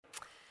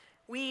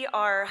We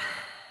are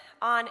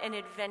on an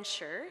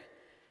adventure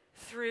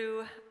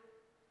through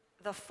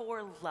the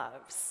four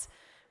loves.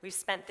 We've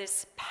spent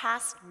this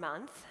past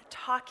month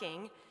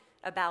talking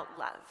about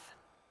love.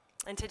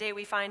 And today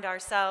we find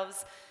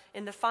ourselves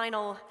in the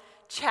final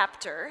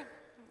chapter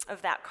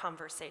of that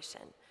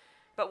conversation.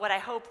 But what I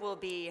hope will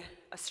be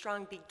a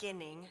strong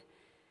beginning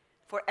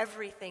for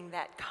everything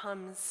that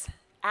comes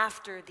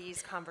after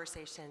these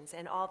conversations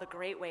and all the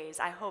great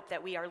ways I hope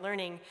that we are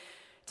learning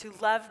to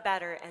love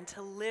better and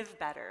to live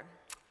better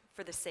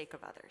for the sake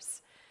of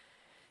others.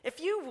 If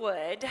you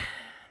would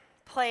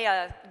play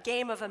a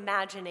game of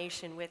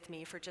imagination with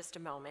me for just a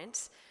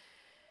moment,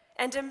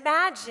 and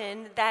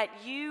imagine that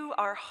you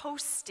are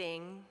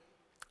hosting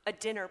a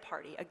dinner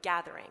party, a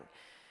gathering.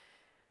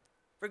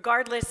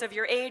 Regardless of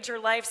your age or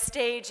life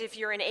stage, if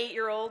you're an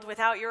 8-year-old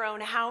without your own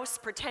house,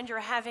 pretend you're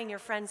having your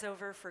friends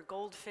over for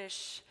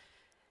goldfish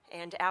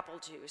and apple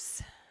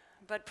juice.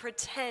 But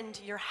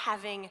pretend you're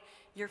having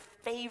your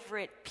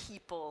favorite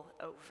people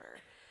over.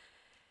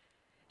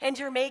 And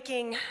you're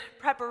making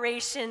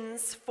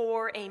preparations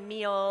for a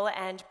meal,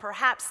 and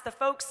perhaps the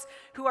folks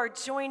who are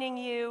joining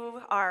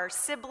you are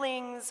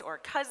siblings or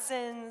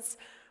cousins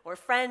or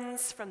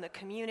friends from the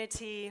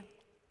community.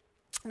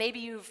 Maybe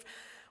you've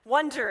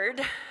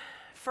wondered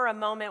for a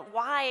moment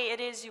why it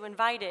is you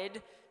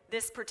invited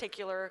this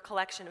particular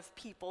collection of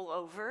people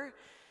over.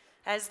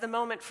 As the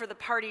moment for the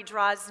party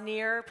draws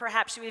near,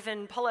 perhaps you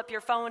even pull up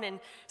your phone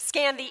and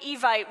scan the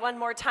Evite one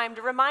more time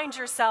to remind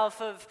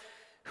yourself of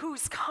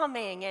who's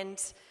coming,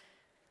 and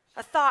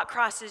a thought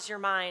crosses your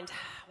mind.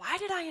 Why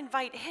did I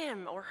invite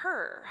him or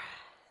her?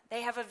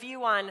 They have a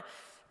view on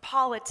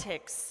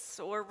politics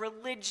or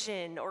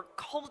religion or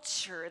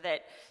culture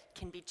that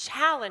can be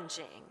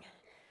challenging.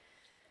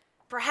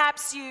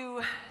 Perhaps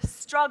you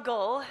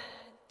struggle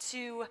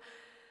to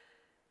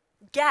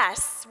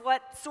guess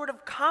what sort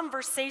of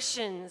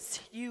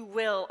conversations you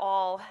will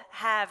all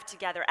have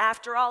together.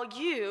 After all,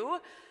 you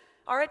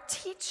are a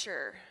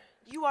teacher.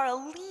 You are a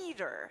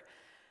leader.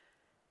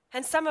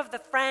 And some of the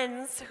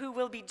friends who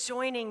will be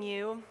joining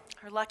you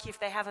are lucky if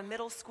they have a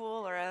middle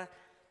school or a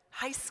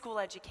high school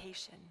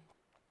education.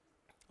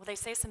 Will they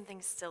say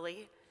something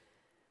silly?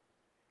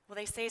 Will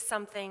they say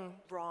something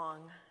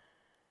wrong?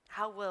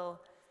 How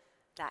will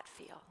that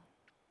feel?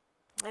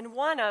 And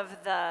one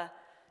of the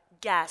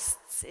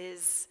guests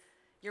is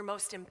your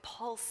most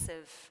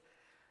impulsive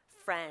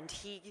friend.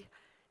 He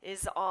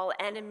is all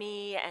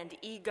enemy and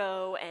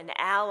ego and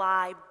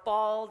ally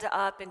balled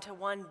up into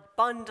one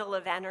bundle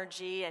of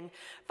energy, and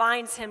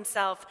finds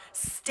himself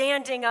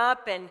standing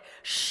up and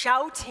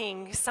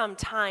shouting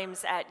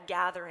sometimes at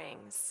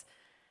gatherings.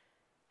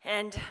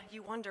 And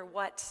you wonder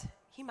what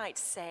he might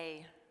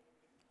say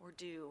or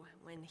do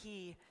when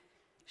he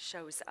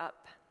shows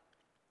up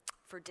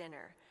for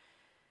dinner.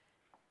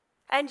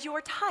 And you're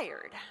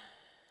tired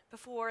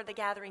before the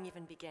gathering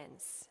even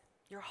begins.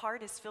 Your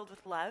heart is filled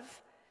with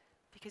love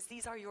because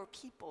these are your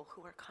people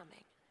who are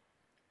coming.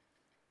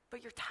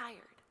 But you're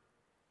tired.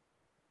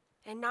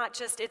 And not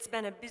just it's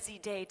been a busy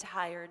day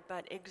tired,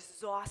 but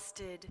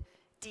exhausted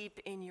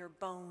deep in your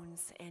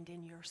bones and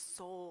in your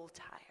soul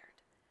tired.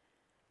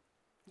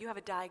 You have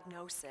a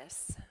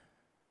diagnosis,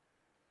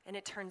 and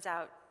it turns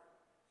out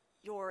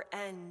your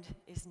end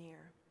is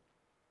near.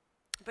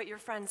 But your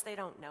friends, they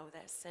don't know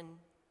this, and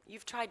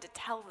you've tried to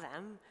tell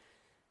them,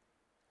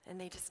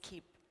 and they just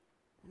keep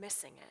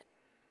missing it.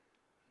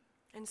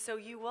 And so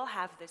you will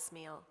have this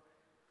meal,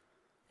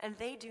 and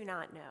they do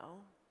not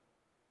know,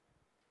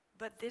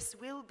 but this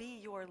will be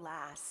your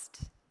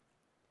last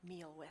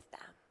meal with them.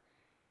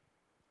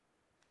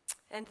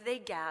 And they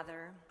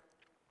gather,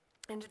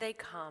 and they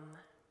come,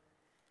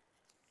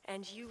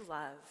 and you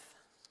love.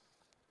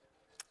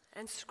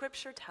 And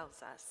Scripture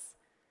tells us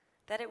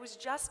that it was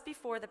just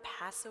before the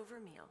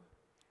Passover meal,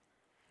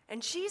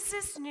 and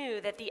Jesus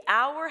knew that the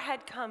hour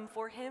had come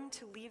for him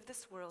to leave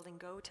this world and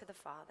go to the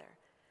Father,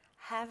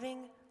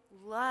 having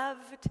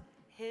loved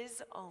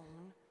his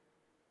own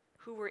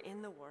who were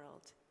in the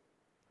world.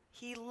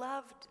 He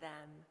loved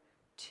them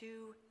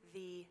to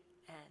the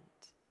end.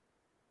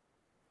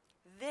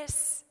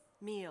 This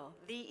meal,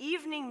 the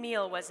evening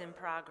meal, was in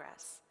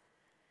progress.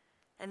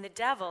 And the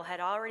devil had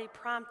already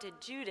prompted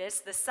Judas,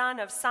 the son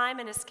of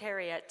Simon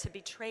Iscariot, to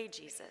betray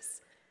Jesus.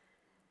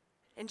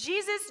 And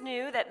Jesus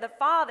knew that the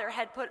Father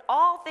had put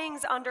all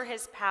things under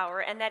his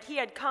power, and that he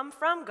had come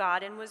from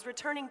God and was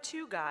returning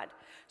to God.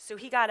 So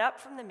he got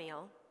up from the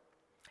meal,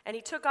 and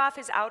he took off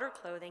his outer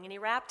clothing, and he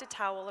wrapped a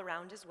towel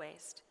around his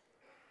waist.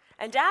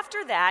 And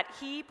after that,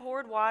 he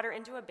poured water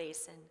into a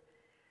basin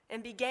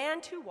and began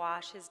to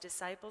wash his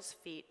disciples'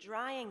 feet,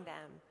 drying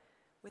them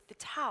with the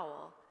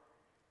towel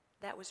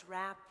that was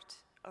wrapped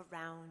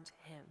around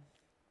him.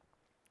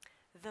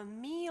 The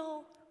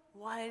meal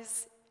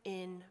was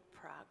in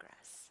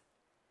progress.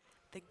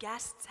 The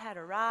guests had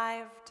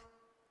arrived.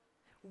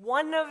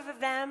 One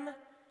of them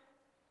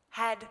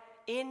had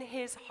in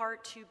his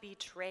heart to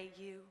betray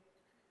you.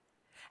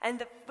 And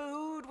the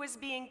food was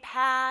being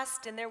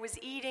passed, and there was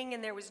eating,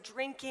 and there was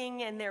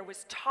drinking, and there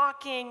was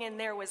talking, and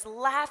there was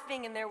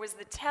laughing, and there was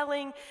the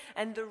telling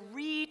and the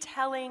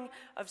retelling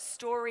of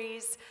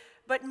stories.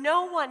 But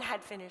no one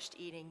had finished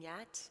eating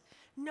yet.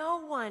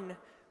 No one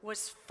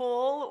was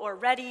full or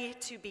ready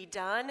to be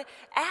done.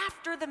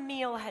 After the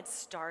meal had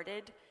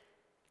started,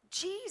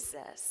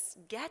 Jesus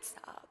gets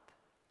up,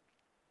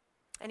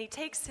 and he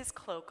takes his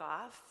cloak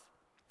off,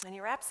 and he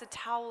wraps a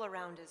towel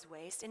around his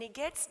waist, and he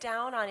gets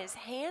down on his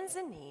hands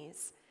and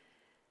knees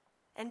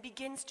and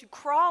begins to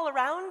crawl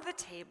around the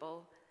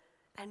table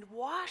and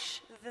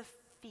wash the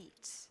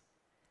feet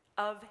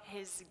of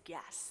his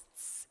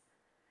guests,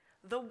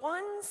 the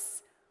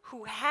ones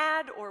who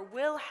had or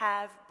will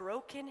have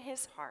broken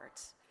his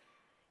heart.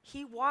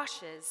 He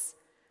washes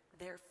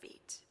their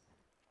feet.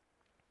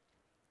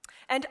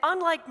 And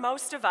unlike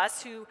most of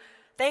us who,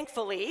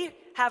 thankfully,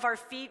 have our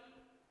feet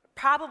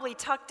probably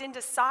tucked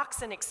into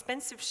socks and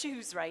expensive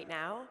shoes right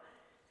now,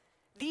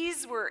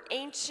 these were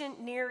ancient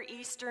Near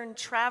Eastern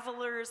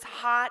travelers,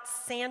 hot,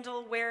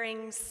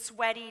 sandal-wearing,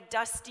 sweaty,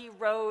 dusty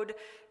road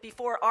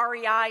before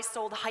REI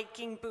sold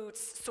hiking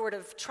boots, sort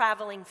of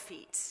traveling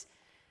feet.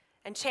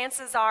 And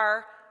chances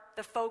are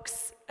the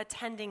folks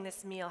attending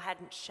this meal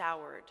hadn't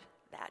showered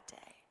that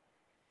day.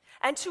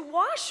 And to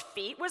wash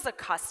feet was a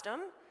custom.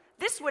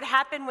 This would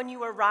happen when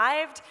you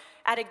arrived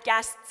at a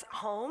guest's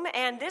home,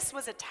 and this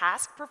was a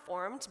task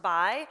performed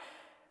by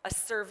a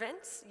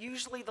servant,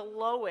 usually the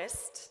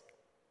lowest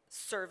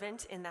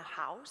servant in the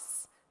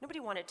house. Nobody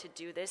wanted to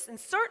do this, and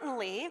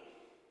certainly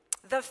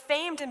the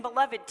famed and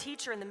beloved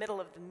teacher in the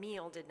middle of the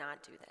meal did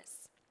not do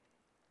this.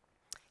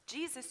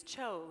 Jesus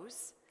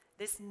chose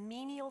this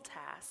menial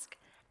task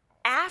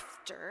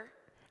after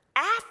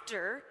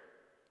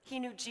he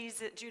knew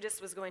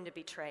Judas was going to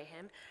betray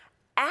him,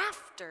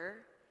 after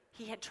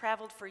he had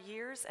traveled for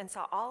years and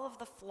saw all of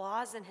the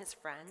flaws in his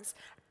friends,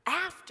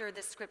 after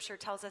the scripture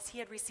tells us he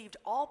had received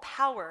all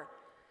power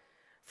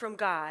from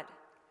God,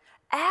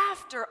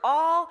 after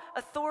all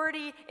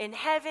authority in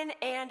heaven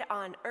and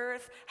on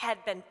earth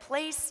had been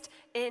placed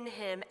in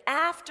him,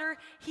 after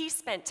he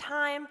spent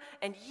time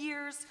and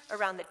years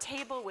around the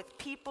table with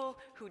people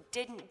who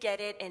didn't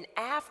get it, and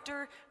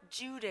after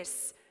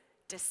Judas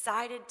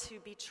decided to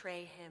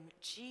betray him,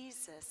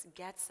 Jesus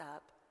gets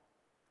up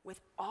with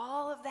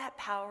all of that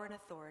power and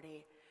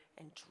authority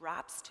and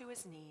drops to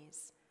his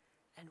knees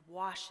and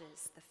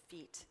washes the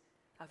feet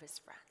of his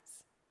friends.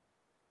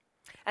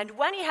 And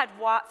when he had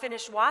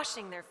finished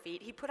washing their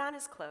feet, he put on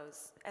his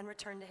clothes and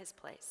returned to his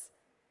place.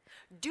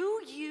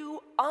 Do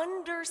you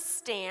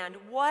understand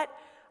what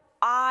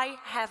I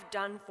have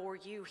done for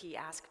you? He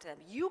asked them.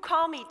 You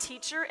call me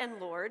teacher and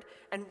Lord,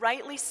 and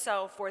rightly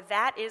so, for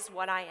that is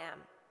what I am.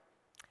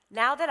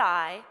 Now that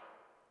I,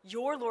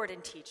 your Lord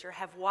and teacher,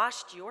 have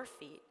washed your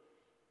feet,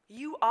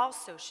 you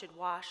also should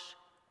wash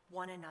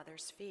one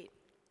another's feet.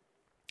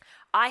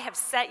 I have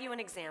set you an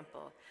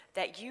example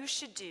that you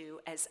should do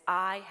as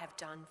I have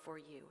done for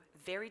you.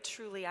 Very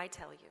truly, I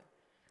tell you,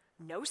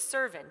 no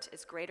servant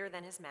is greater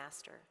than his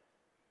master,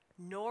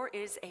 nor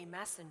is a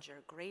messenger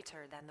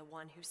greater than the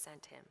one who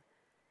sent him.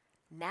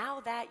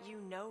 Now that you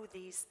know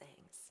these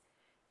things,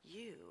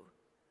 you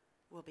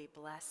will be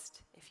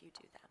blessed if you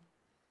do them.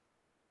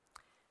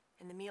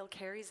 And the meal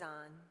carries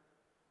on,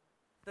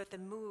 but the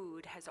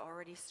mood has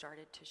already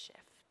started to shift.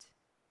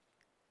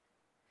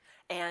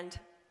 And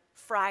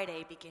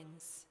Friday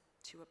begins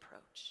to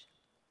approach.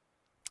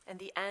 And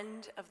the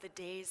end of the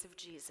days of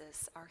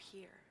Jesus are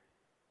here.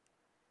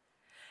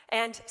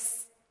 And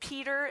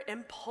Peter,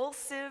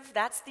 impulsive,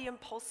 that's the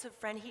impulsive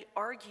friend, he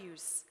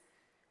argues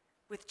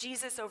with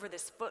Jesus over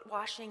this foot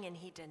washing, and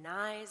he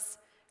denies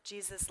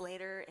Jesus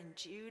later, and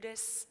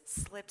Judas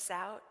slips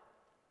out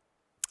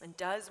and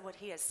does what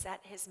he has set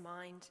his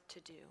mind to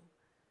do.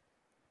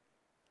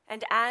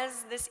 And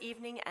as this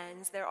evening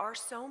ends, there are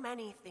so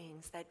many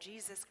things that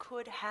Jesus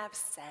could have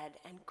said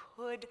and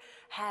could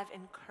have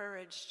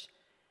encouraged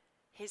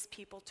his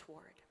people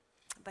toward.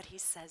 But he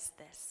says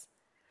this: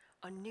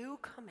 a new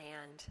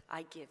command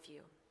I give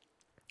you.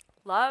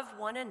 Love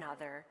one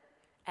another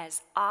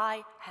as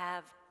I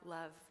have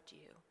loved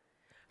you.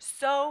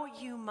 So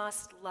you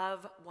must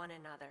love one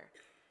another.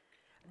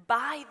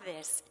 By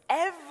this,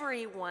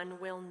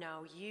 everyone will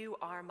know you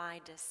are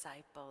my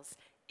disciples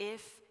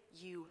if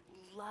you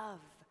love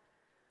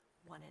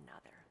one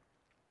another.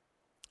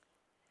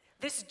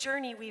 This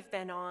journey we've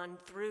been on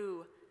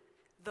through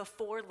The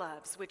Four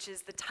Loves, which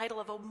is the title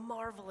of a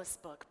marvelous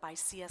book by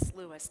C.S.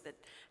 Lewis that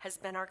has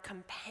been our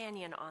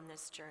companion on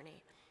this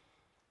journey.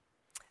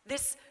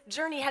 This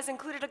journey has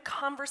included a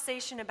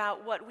conversation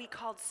about what we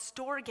called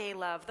storge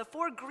love, the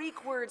four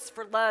Greek words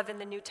for love in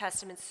the New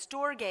Testament.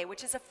 Storge,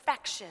 which is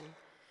affection,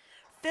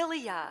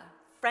 philia,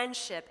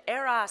 friendship,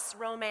 eros,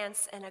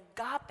 romance, and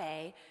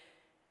agape,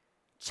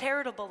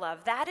 charitable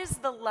love. That is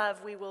the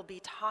love we will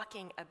be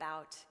talking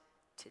about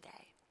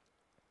today.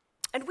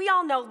 And we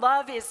all know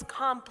love is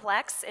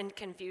complex and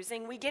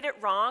confusing. We get it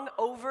wrong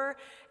over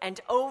and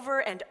over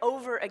and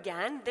over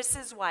again. This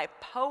is why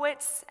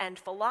poets and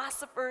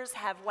philosophers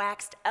have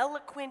waxed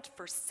eloquent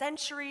for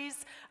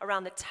centuries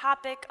around the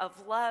topic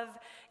of love.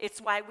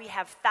 It's why we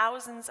have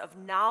thousands of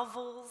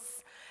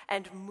novels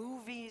and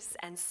movies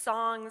and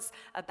songs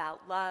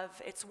about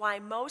love. It's why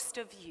most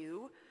of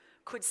you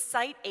could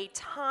cite a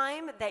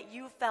time that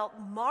you felt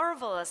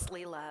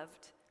marvelously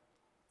loved,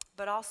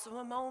 but also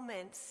a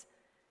moment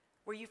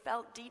where you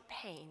felt deep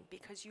pain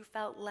because you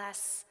felt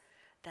less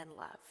than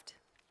loved.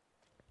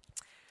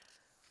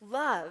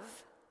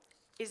 Love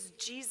is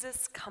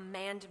Jesus'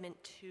 commandment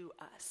to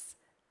us.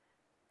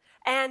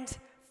 And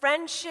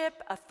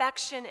friendship,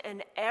 affection,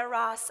 and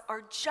eros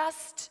are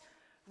just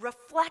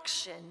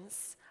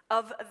reflections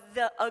of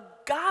the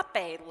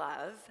agape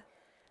love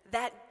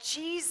that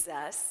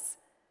Jesus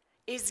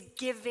is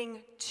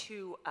giving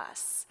to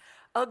us.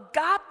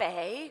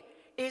 Agape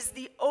is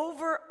the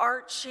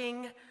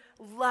overarching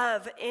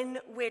love in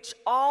which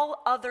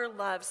all other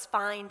loves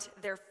find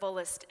their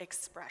fullest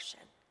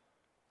expression.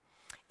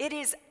 It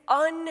is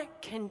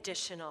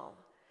unconditional.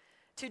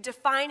 To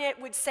define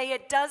it would say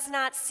it does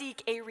not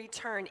seek a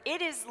return.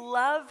 It is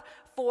love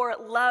for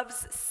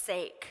love's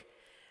sake.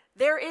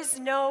 There is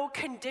no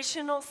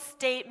conditional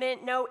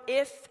statement, no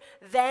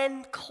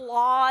if-then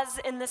clause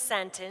in the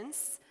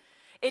sentence.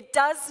 It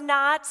does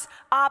not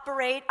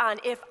operate on,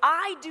 if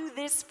I do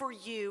this for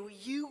you,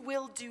 you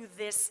will do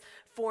this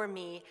for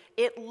me.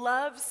 It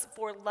loves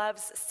for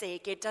love's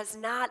sake. It does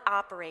not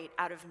operate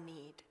out of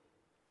need.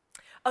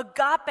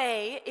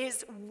 Agape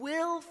is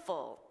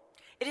willful.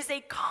 It is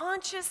a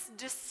conscious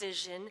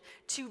decision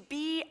to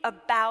be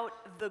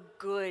about the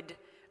good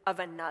of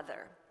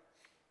another.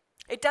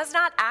 It does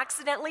not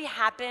accidentally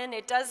happen.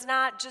 It does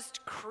not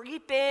just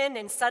creep in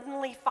and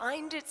suddenly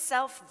find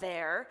itself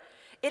there.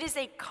 It is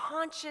a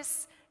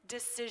conscious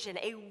decision,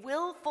 a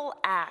willful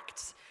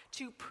act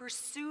to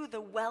pursue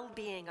the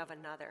well-being of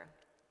another.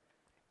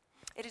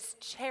 It is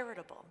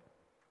charitable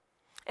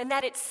in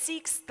that it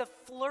seeks the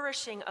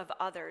flourishing of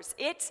others.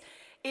 It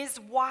is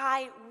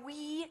why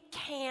we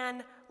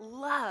can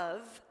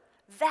love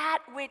that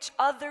which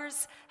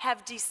others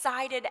have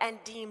decided and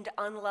deemed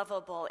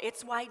unlovable.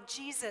 It's why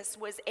Jesus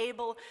was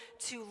able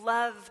to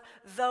love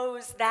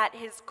those that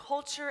his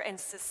culture and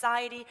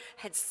society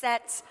had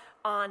set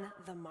on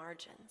the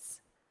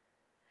margins.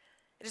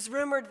 It is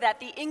rumored that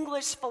the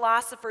English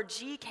philosopher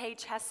G.K.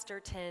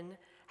 Chesterton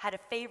had a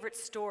favorite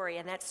story,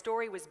 and that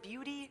story was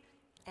Beauty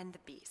and the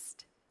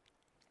Beast.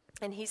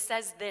 And he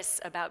says this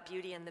about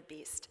Beauty and the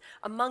Beast.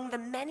 Among the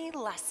many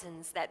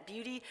lessons that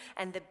Beauty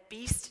and the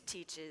Beast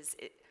teaches,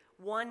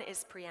 one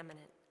is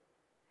preeminent,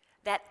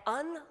 that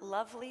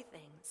unlovely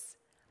things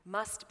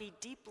must be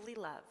deeply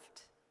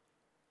loved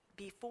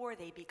before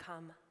they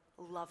become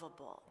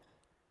lovable.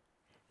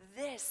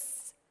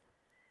 This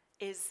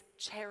is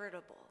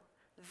charitable.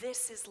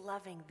 This is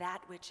loving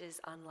that which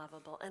is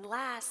unlovable. And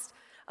last,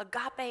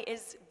 agape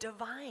is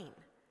divine.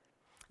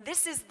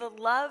 This is the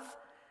love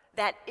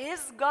that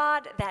is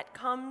God, that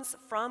comes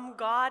from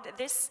God.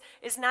 This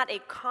is not a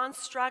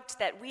construct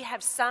that we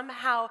have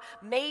somehow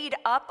made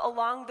up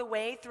along the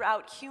way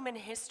throughout human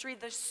history.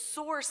 The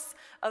source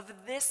of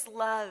this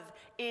love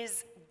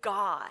is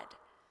God.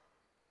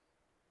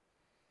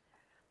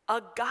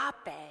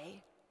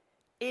 Agape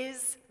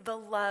is the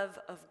love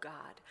of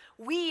God.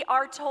 We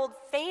are told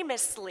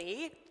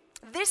famously,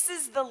 this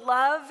is the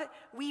love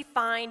we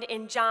find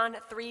in John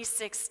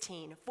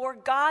 3:16. For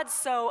God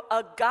so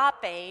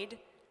agape'd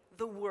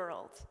the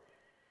world.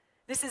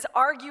 This is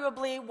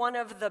arguably one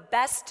of the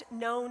best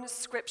known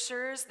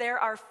scriptures. There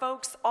are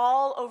folks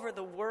all over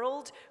the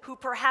world who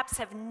perhaps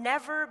have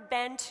never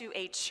been to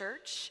a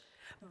church,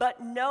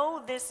 but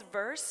know this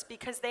verse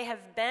because they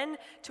have been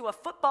to a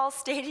football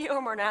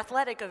stadium or an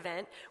athletic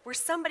event where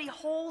somebody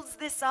holds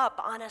this up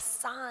on a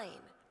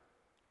sign.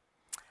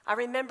 I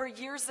remember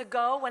years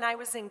ago when I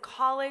was in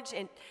college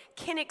in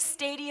Kinnick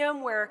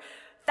Stadium where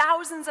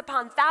thousands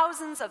upon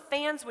thousands of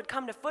fans would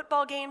come to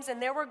football games,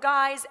 and there were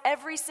guys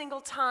every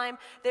single time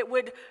that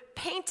would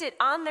paint it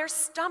on their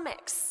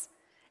stomachs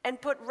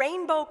and put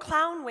rainbow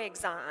clown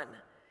wigs on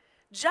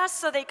just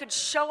so they could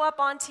show up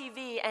on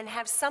TV and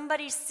have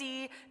somebody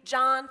see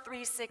John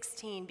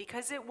 3:16,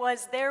 because it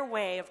was their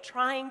way of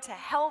trying to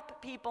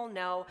help people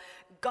know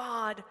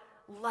God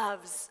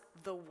loves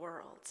the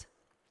world.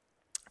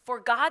 For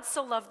God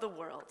so loved the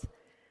world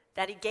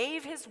that he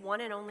gave his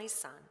one and only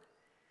Son,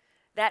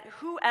 that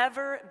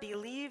whoever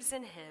believes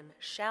in him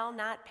shall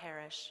not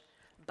perish,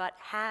 but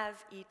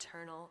have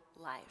eternal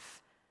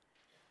life.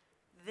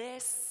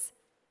 This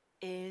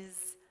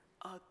is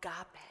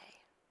agape.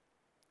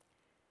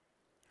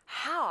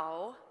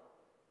 How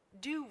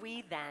do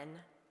we then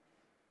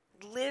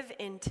live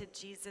into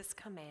Jesus'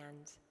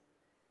 command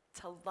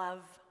to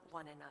love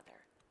one another?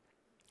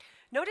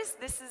 Notice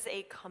this is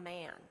a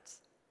command.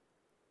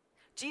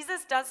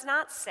 Jesus does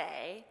not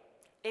say,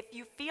 if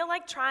you feel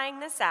like trying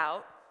this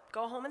out,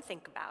 go home and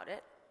think about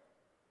it.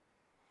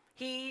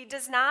 He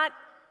does not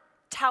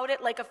tout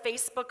it like a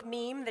Facebook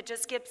meme that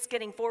just keeps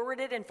getting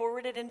forwarded and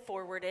forwarded and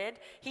forwarded.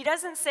 He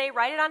doesn't say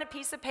write it on a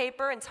piece of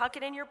paper and tuck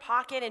it in your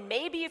pocket and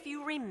maybe if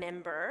you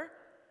remember.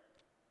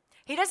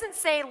 He doesn't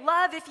say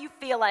love if you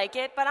feel like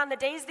it, but on the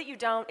days that you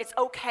don't, it's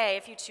okay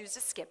if you choose to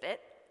skip it.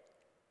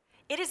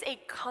 It is a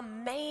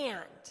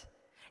command,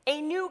 a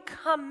new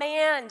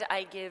command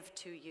I give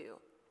to you.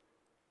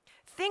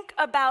 Think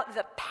about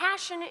the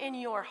passion in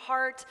your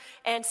heart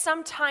and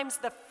sometimes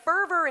the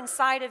fervor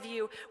inside of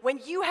you when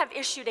you have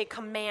issued a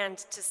command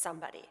to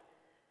somebody.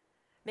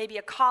 Maybe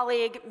a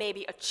colleague,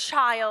 maybe a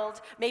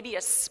child, maybe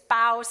a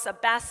spouse, a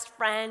best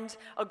friend,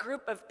 a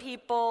group of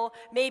people.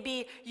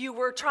 Maybe you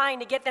were trying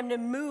to get them to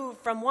move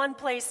from one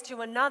place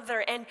to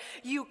another and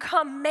you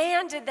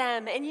commanded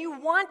them and you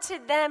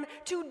wanted them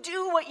to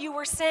do what you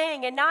were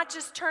saying and not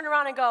just turn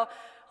around and go,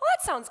 well,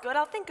 that sounds good,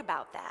 I'll think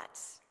about that.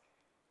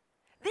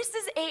 This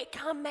is a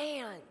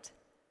command.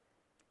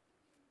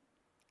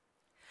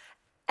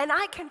 And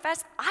I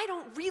confess, I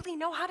don't really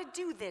know how to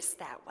do this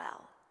that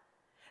well.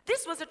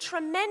 This was a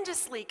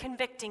tremendously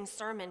convicting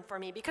sermon for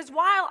me because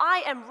while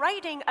I am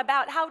writing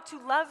about how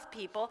to love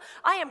people,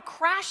 I am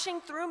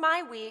crashing through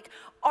my week,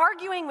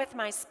 arguing with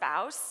my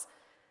spouse,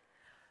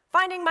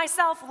 finding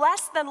myself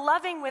less than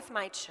loving with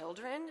my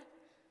children,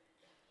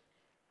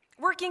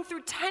 working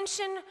through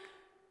tension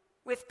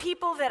with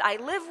people that I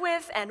live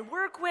with and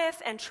work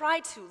with and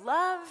try to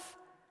love.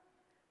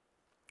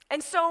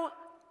 And so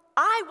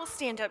I will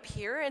stand up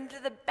here and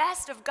to the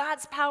best of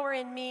God's power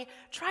in me,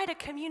 try to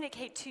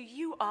communicate to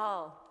you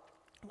all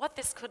what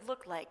this could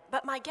look like.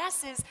 But my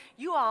guess is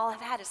you all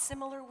have had a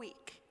similar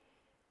week.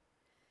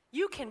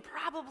 You can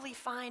probably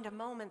find a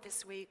moment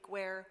this week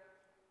where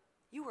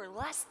you were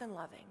less than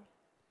loving,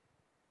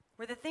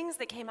 where the things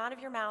that came out of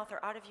your mouth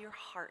or out of your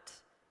heart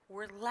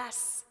were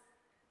less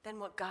than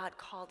what God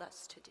called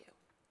us to do.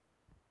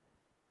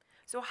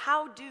 So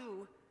how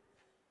do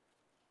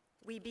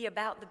we be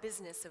about the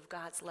business of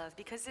God's love?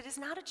 Because it is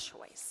not a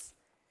choice.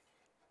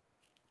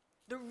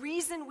 The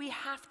reason we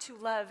have to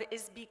love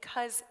is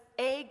because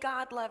A,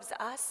 God loves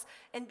us,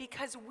 and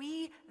because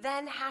we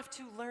then have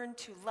to learn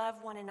to love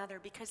one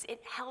another because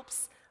it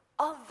helps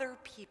other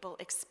people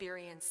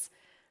experience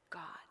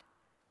God.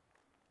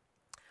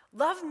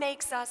 Love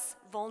makes us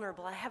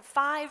vulnerable. I have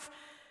 5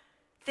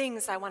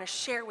 things I want to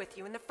share with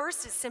you, and the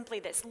first is simply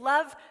this.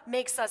 Love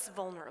makes us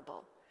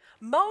vulnerable.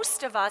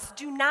 Most of us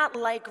do not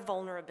like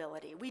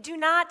vulnerability. We do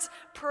not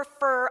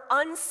prefer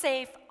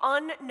unsafe,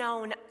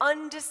 unknown,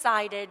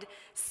 undecided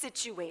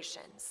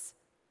situations.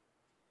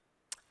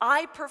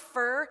 I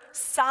prefer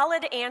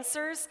solid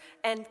answers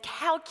and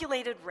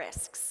calculated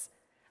risks.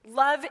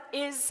 Love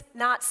is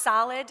not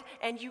solid,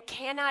 and you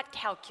cannot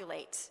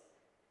calculate.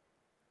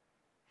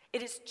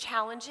 It is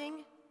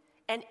challenging,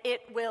 and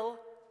it will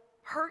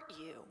hurt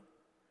you,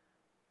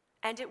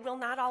 and it will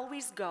not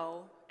always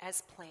go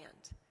as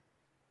planned.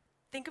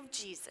 Think of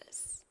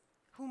Jesus,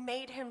 who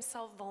made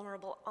himself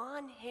vulnerable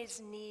on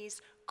his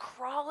knees,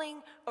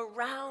 crawling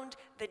around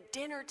the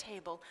dinner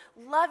table,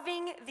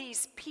 loving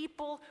these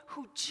people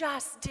who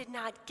just did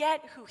not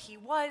get who he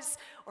was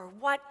or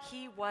what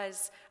he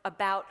was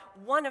about.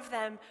 One of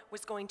them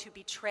was going to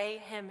betray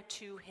him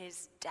to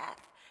his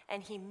death,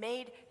 and he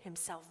made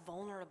himself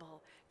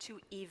vulnerable to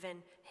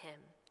even him.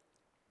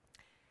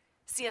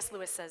 C.S.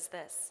 Lewis says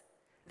this: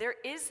 there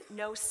is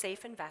no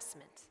safe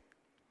investment.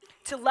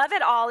 To love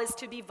at all is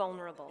to be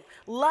vulnerable.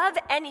 Love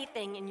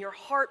anything and your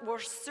heart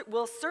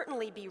will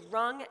certainly be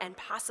wrung and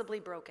possibly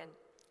broken.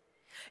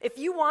 If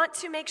you want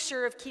to make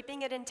sure of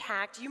keeping it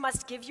intact, you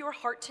must give your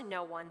heart to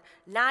no one,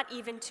 not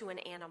even to an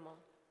animal.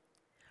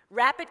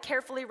 Wrap it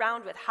carefully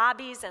round with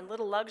hobbies and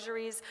little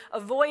luxuries.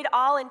 Avoid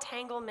all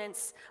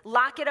entanglements.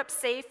 Lock it up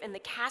safe in the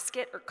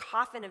casket or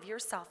coffin of your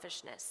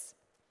selfishness.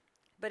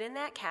 But in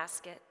that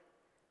casket,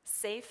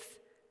 safe,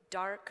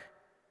 dark,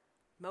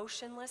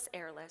 motionless,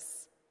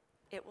 airless,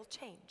 it will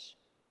change.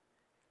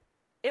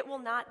 It will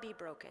not be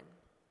broken.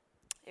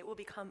 It will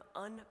become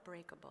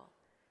unbreakable,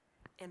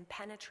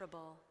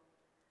 impenetrable,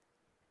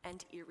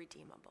 and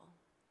irredeemable.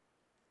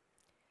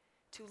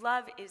 To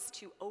love is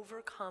to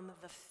overcome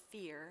the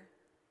fear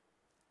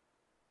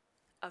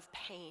of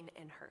pain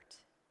and hurt,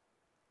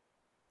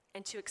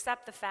 and to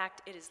accept the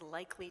fact it is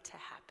likely to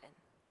happen.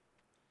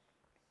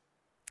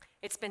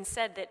 It's been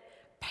said that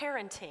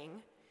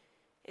parenting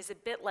is a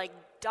bit like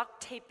duct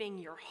taping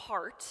your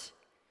heart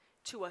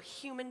to a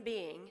human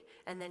being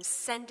and then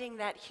sending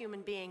that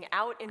human being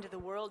out into the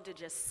world to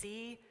just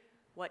see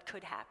what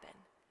could happen.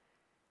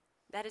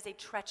 That is a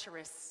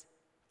treacherous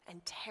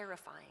and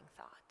terrifying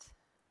thought.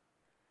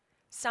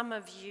 Some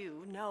of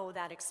you know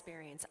that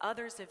experience.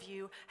 Others of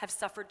you have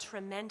suffered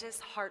tremendous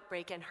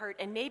heartbreak and hurt,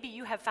 and maybe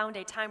you have found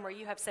a time where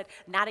you have said,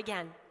 not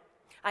again.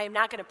 I am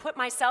not going to put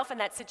myself in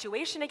that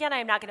situation again. I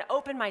am not going to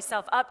open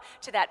myself up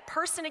to that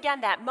person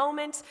again, that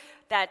moment,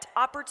 that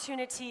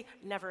opportunity,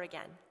 never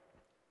again.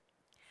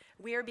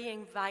 We are being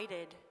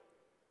invited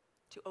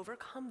to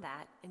overcome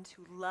that and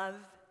to love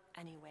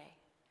anyway.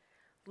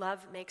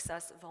 Love makes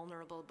us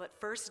vulnerable. But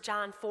 1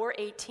 John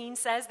 4:18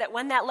 says that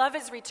when that love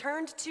is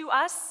returned to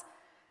us,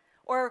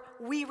 or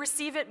we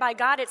receive it by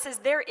God, it says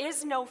there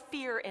is no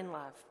fear in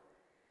love.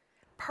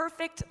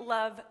 Perfect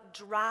love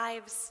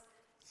drives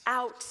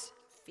out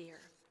fear.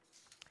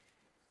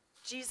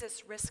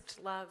 Jesus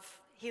risked love.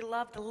 He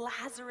loved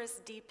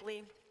Lazarus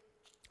deeply.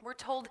 We're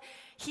told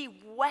he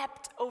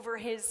wept over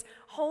his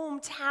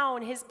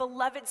hometown, his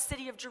beloved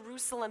city of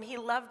Jerusalem. He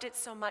loved it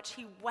so much,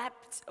 he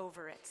wept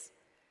over it.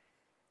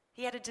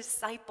 He had a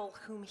disciple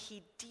whom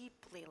he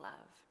deeply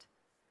loved.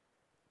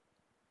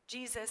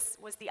 Jesus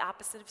was the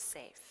opposite of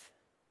safe,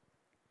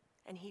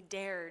 and he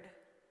dared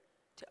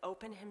to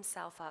open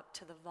himself up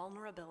to the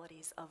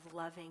vulnerabilities of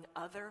loving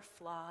other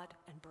flawed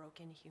and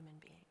broken human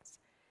beings.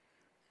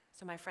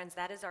 So, my friends,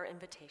 that is our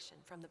invitation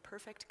from the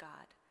perfect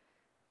God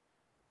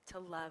to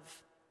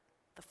love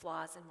the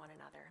flaws in one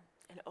another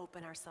and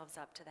open ourselves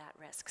up to that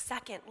risk.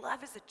 Second,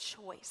 love is a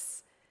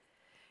choice.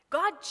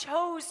 God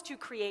chose to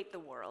create the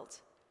world,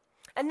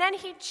 and then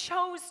he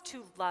chose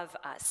to love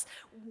us.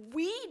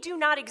 We do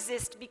not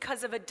exist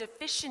because of a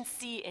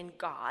deficiency in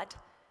God.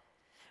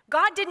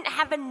 God didn't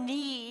have a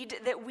need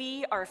that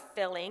we are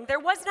filling. There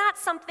was not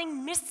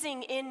something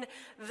missing in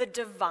the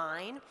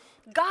divine.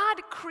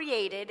 God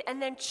created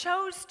and then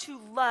chose to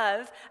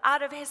love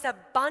out of his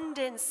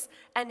abundance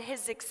and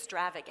his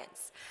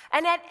extravagance.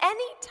 And at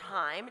any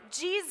time,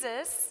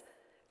 Jesus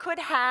could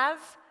have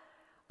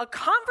a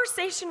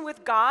conversation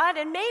with God,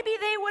 and maybe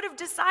they would have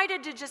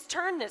decided to just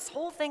turn this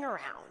whole thing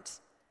around.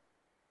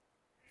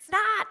 It's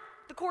not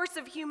the course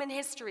of human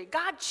history.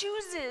 God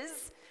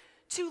chooses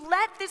to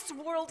let this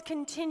world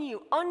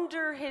continue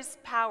under his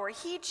power.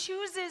 He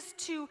chooses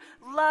to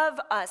love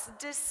us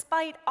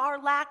despite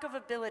our lack of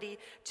ability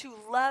to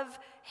love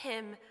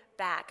him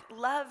back.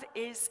 Love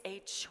is a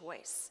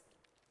choice.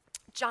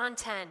 John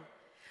 10,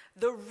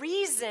 the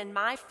reason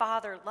my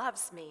Father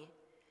loves me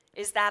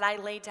is that I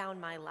lay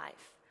down my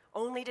life,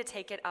 only to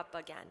take it up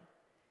again.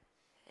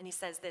 And he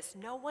says this,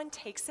 no one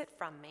takes it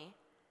from me,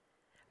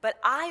 but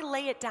I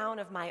lay it down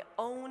of my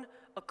own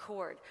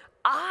accord.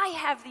 I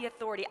have the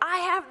authority. I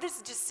have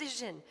this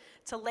decision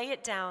to lay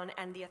it down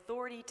and the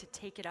authority to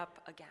take it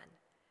up again.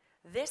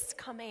 This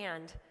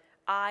command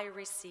I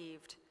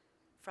received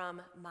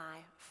from my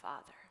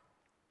Father.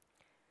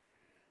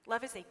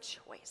 Love is a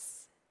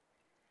choice,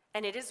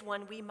 and it is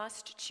one we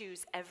must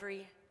choose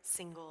every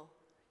single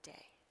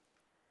day.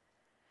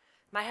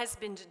 My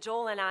husband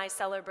Joel and I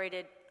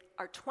celebrated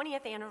our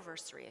 20th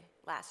anniversary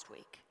last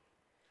week.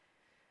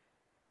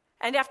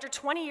 And after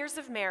 20 years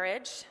of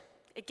marriage,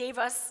 it gave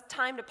us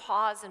time to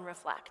pause and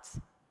reflect.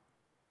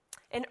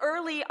 And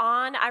early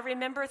on, I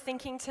remember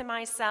thinking to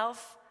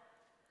myself,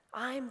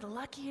 I'm the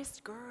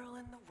luckiest girl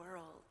in the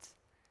world.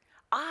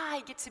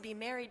 I get to be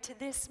married to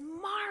this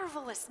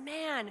marvelous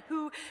man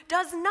who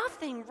does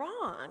nothing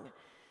wrong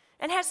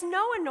and has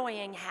no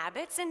annoying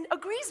habits and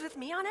agrees with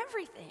me on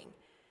everything,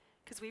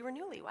 because we were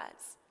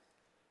newlyweds.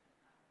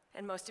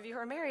 And most of you who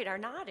are married are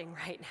nodding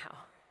right now.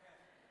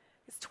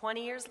 It's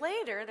 20 years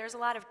later, there's a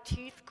lot of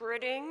teeth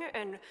gritting,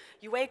 and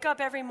you wake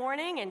up every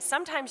morning, and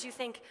sometimes you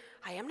think,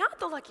 I am not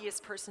the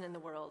luckiest person in the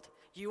world.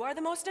 You are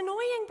the most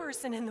annoying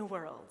person in the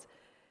world.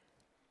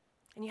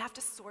 And you have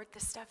to sort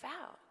this stuff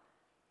out.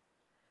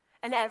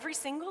 And every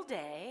single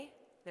day,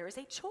 there is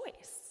a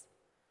choice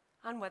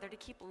on whether to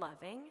keep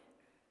loving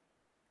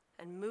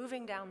and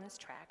moving down this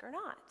track or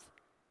not.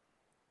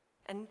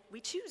 And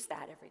we choose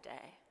that every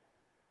day.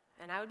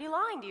 And I would be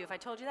lying to you if I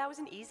told you that was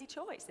an easy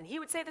choice, and he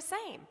would say the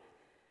same.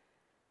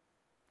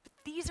 But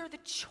these are the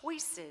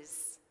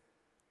choices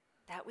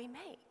that we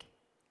make.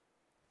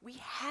 We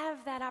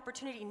have that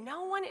opportunity.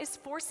 No one is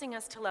forcing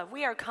us to love.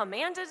 We are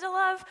commanded to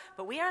love,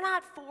 but we are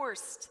not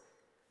forced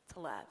to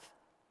love.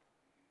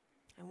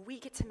 And we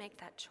get to make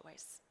that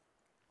choice.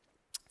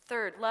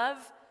 Third, love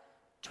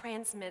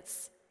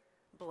transmits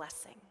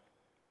blessing.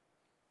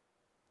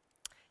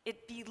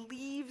 It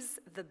believes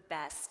the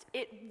best.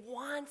 It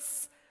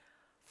wants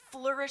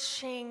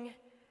flourishing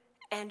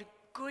and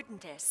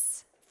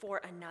goodness for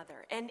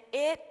another. And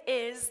it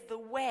is the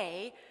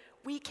way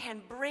we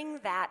can bring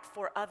that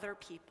for other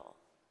people.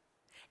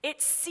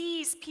 It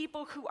sees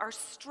people who are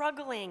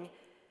struggling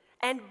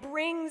and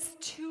brings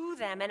to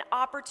them an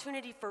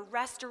opportunity for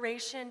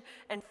restoration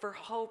and for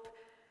hope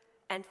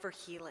and for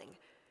healing.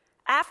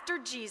 After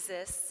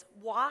Jesus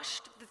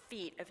washed the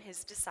feet of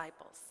his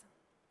disciples,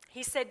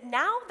 he said,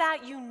 now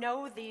that you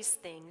know these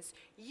things,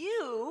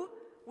 you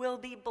will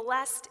be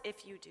blessed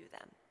if you do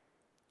them.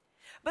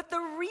 But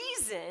the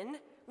reason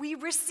we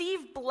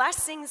receive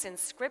blessings in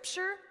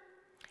Scripture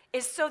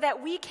is so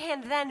that we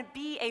can then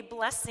be a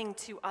blessing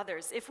to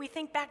others. If we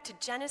think back to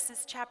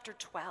Genesis chapter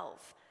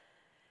 12,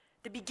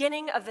 the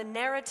beginning of the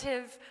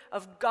narrative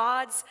of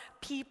God's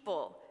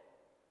people,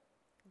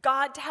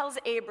 God tells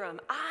Abram,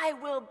 I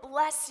will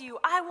bless you.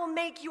 I will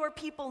make your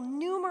people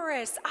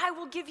numerous. I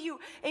will give you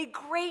a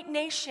great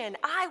nation.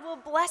 I will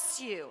bless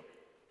you.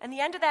 And the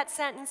end of that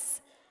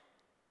sentence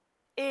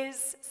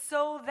is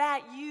so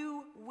that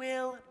you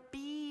will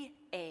be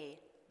a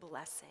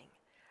blessing.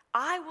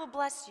 I will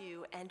bless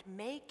you and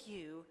make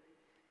you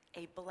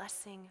a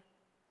blessing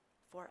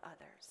for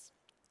others.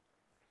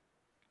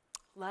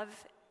 Love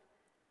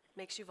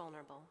makes you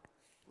vulnerable.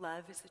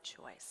 Love is a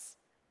choice.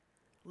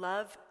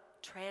 Love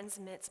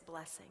transmits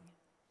blessing.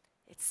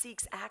 It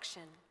seeks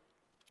action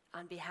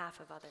on behalf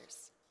of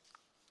others.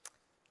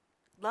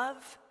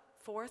 Love,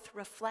 fourth,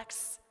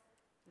 reflects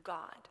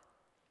God.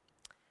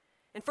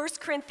 In 1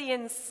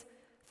 Corinthians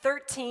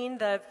 13,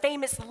 the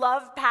famous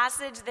love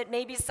passage that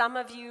maybe some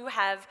of you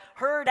have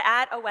heard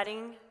at a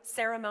wedding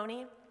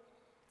ceremony,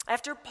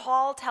 after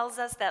Paul tells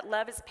us that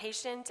love is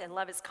patient and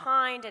love is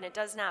kind and it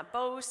does not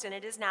boast and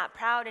it is not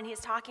proud, and he's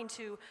talking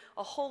to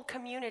a whole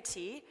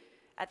community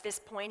at this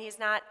point. He's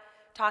not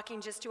talking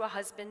just to a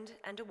husband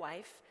and a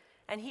wife,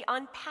 and he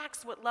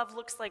unpacks what love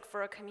looks like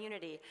for a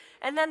community.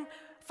 And then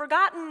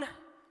forgotten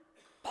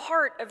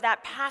part of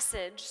that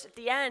passage at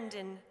the end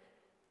in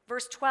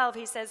verse 12,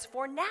 he says,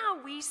 "For now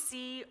we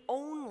see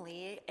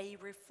only a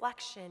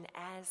reflection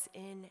as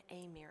in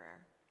a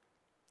mirror."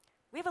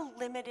 We have a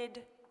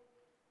limited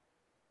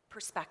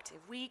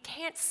perspective. We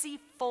can't see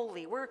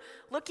fully. We're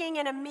looking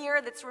in a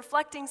mirror that's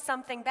reflecting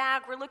something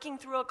back. We're looking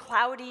through a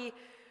cloudy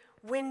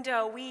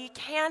window. We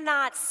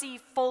cannot see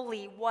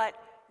fully what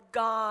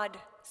God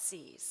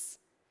sees.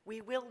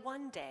 We will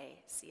one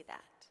day see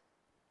that.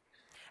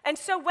 And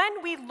so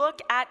when we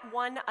look at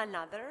one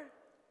another,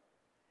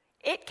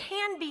 it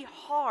can be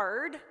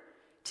hard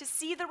to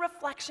see the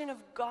reflection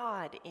of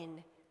God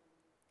in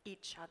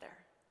each other.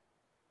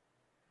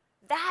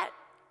 That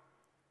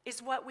is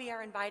what we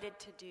are invited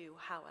to do,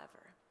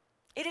 however.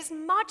 It is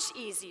much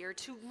easier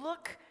to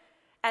look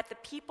at the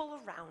people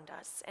around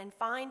us and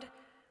find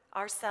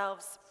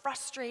ourselves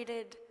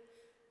frustrated,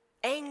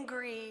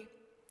 angry,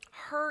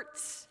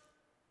 hurt,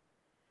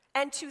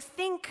 and to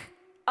think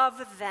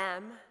of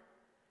them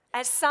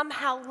as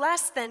somehow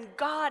less than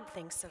God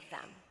thinks of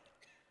them.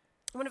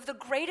 One of the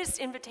greatest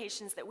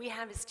invitations that we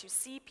have is to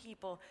see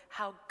people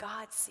how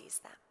God sees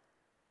them.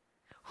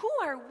 Who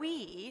are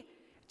we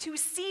to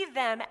see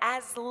them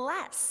as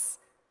less?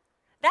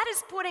 That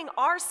is putting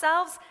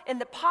ourselves in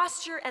the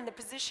posture and the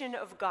position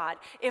of God.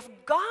 If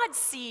God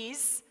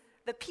sees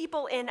the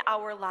people in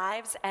our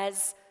lives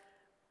as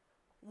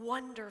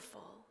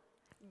wonderful,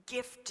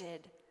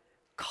 gifted,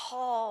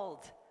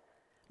 called,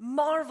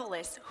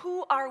 marvelous,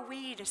 who are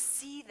we to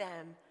see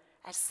them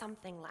as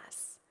something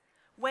less?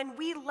 When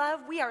we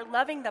love, we are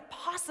loving the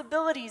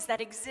possibilities that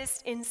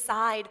exist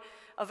inside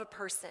of a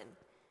person.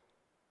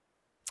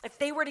 If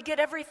they were to get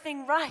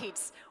everything right,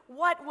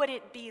 what would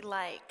it be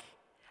like?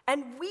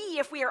 And we,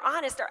 if we are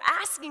honest, are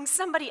asking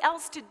somebody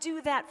else to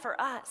do that for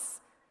us.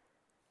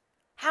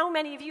 How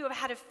many of you have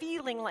had a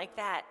feeling like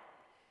that,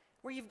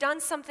 where you've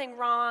done something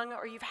wrong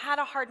or you've had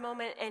a hard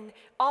moment and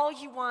all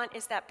you want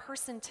is that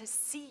person to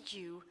see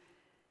you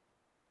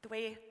the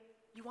way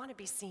you want to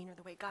be seen or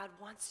the way God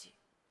wants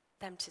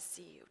them to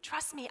see you?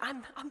 Trust me,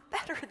 I'm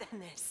better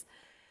than this.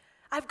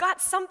 I've got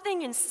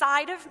something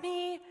inside of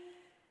me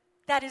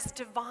that is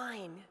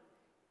divine.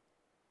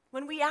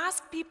 When we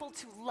ask people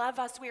to love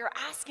us, we are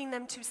asking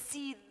them to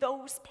see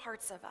those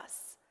parts of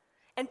us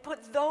and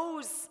put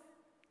those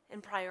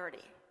in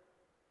priority,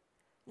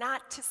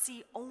 not to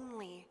see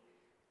only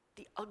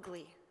the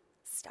ugly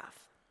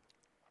stuff.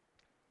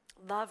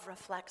 Love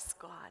reflects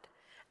God.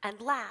 And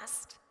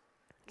last,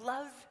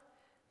 love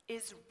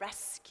is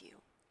rescue.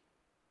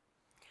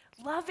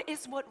 Love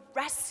is what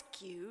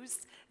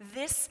rescues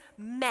this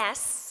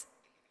mess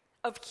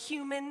of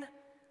human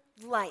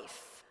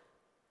life.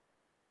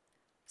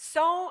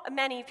 So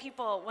many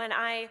people, when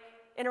I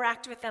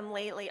interact with them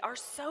lately, are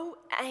so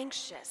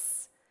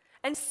anxious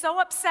and so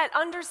upset,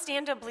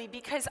 understandably,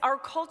 because our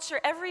culture,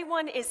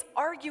 everyone is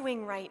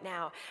arguing right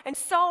now. And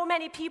so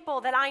many people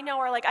that I know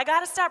are like, I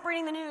gotta stop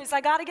reading the news, I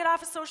gotta get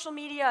off of social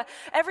media.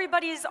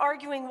 Everybody is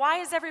arguing. Why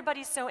is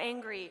everybody so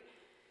angry?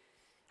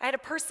 I had a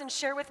person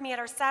share with me at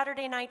our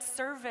Saturday night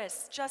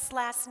service just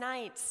last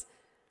night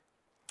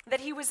that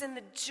he was in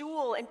the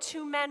Jewel and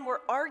two men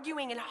were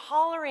arguing and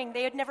hollering.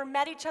 They had never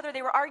met each other.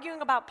 They were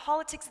arguing about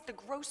politics at the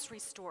grocery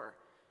store.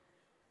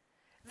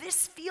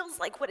 This feels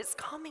like what is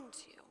coming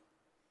to you.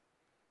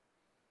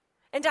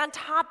 And on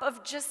top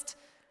of just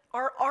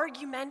our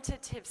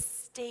argumentative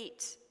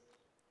state,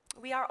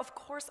 we are, of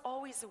course,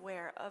 always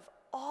aware of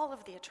all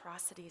of the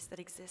atrocities that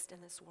exist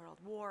in this world: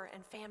 war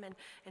and famine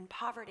and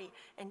poverty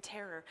and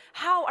terror.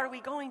 How are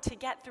we going to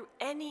get through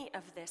any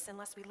of this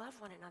unless we love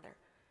one another?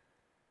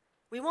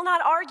 We will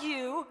not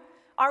argue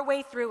our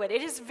way through it.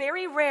 It is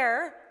very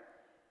rare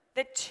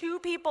that two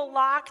people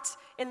locked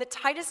in the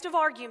tightest of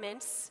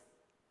arguments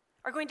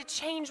are going to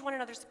change one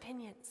another's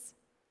opinions.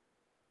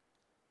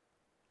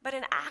 But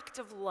an act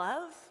of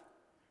love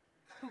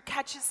who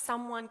catches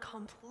someone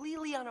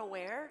completely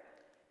unaware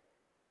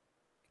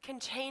can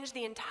change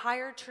the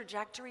entire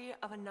trajectory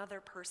of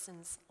another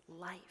person's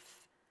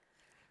life.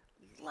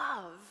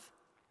 Love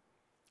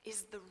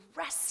is the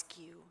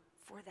rescue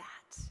for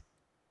that.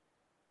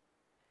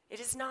 It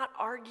is not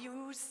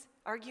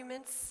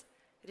arguments.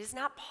 It is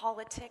not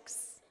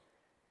politics.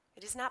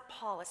 It is not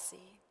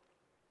policy.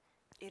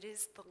 It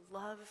is the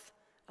love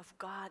of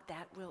God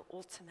that will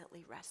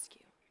ultimately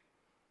rescue.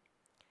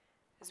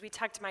 As we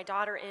tucked my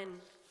daughter in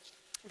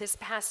this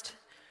past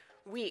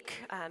week,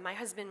 my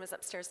husband was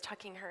upstairs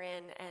tucking her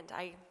in, and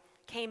I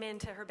came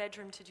into her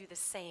bedroom to do the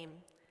same.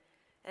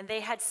 And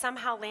they had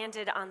somehow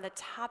landed on the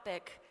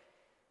topic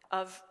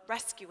of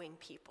rescuing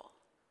people.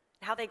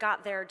 How they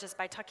got there just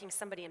by tucking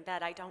somebody in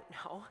bed, I don't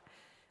know.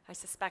 I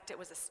suspect it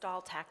was a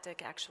stall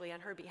tactic, actually,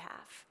 on her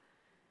behalf.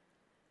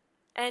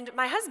 And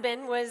my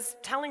husband was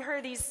telling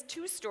her these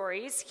two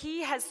stories.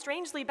 He has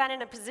strangely been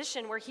in a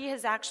position where he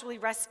has actually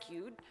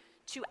rescued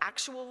two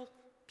actual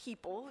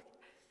people.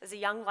 As a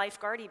young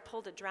lifeguard, he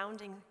pulled a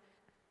drowning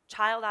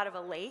child out of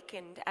a lake,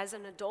 and as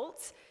an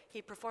adult,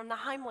 he performed the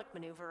Heimlich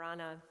maneuver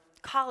on a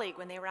colleague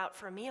when they were out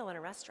for a meal in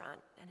a restaurant,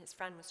 and his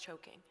friend was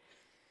choking.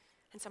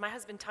 And so my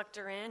husband tucked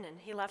her in, and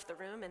he left the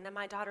room, and then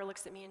my daughter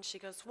looks at me, and she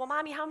goes, "Well,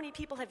 Mommy, how many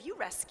people have you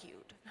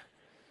rescued?"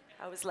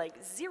 I was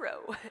like,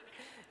 0.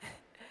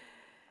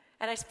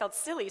 And I felt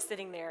silly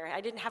sitting there.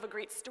 I didn't have a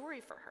great story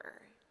for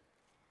her.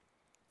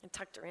 And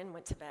tucked her in,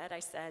 went to bed.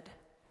 I said,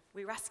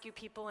 "We rescue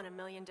people in a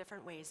million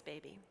different ways,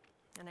 baby."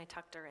 And I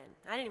tucked her in.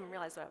 I didn't even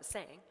realize what I was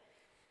saying.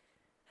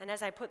 And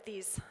as I put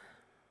these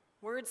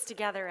words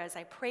together, as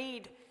I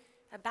prayed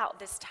about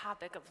this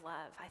topic of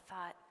love, I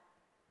thought,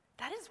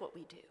 that is what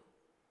we do.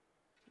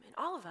 I mean,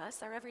 all of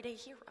us are everyday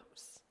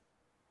heroes.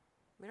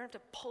 We don't have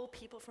to pull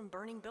people from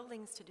burning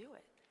buildings to do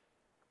it.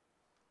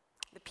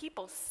 The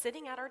people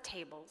sitting at our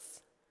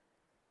tables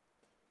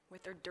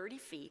with their dirty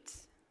feet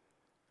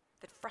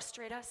that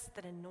frustrate us,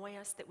 that annoy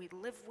us, that we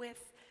live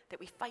with, that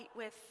we fight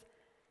with,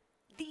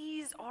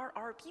 these are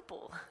our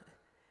people.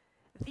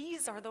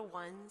 These are the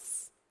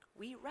ones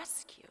we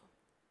rescue.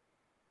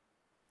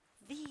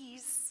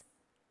 These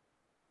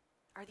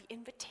are the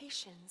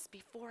invitations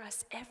before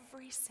us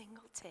every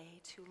single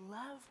day to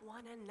love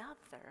one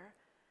another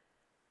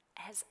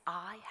as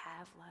I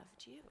have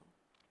loved you.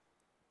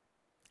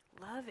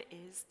 Love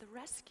is the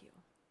rescue.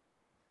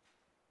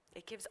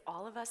 It gives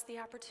all of us the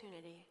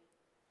opportunity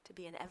to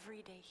be an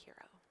everyday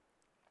hero,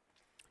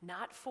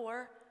 not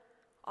for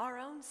our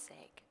own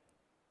sake,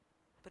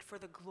 but for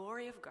the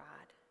glory of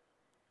God.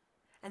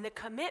 And the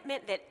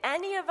commitment that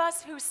any of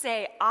us who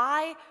say,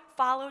 "I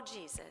follow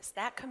Jesus,"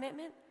 that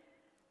commitment,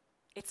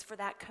 it's for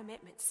that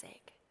commitment's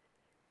sake.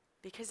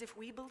 Because if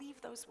we believe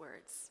those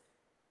words,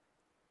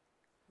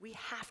 we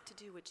have to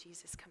do what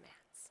Jesus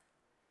commands.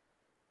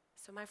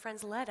 So my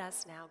friends, let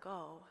us now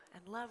go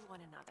and love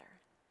one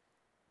another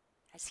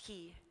as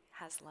he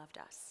has loved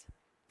us.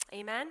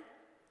 Amen?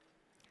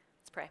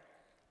 Let's pray.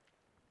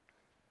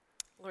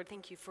 Lord,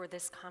 thank you for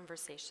this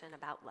conversation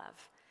about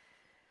love.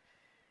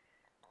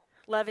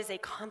 Love is a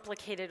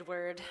complicated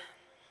word.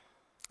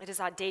 It is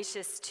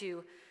audacious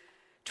to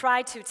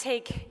try to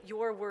take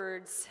your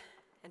words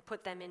and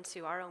put them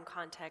into our own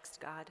context,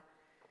 God,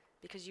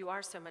 because you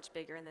are so much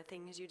bigger and the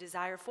things you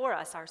desire for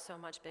us are so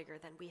much bigger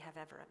than we have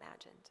ever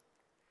imagined.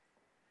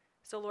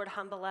 So, Lord,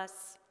 humble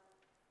us.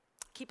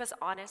 Keep us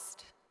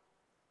honest.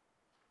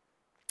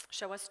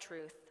 Show us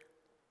truth.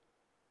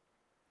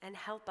 And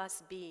help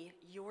us be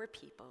your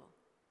people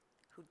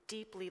who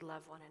deeply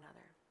love one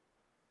another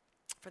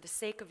for the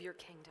sake of your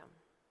kingdom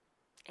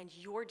and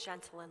your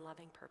gentle and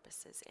loving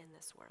purposes in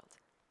this world.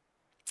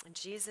 In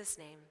Jesus'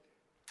 name,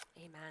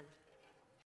 amen.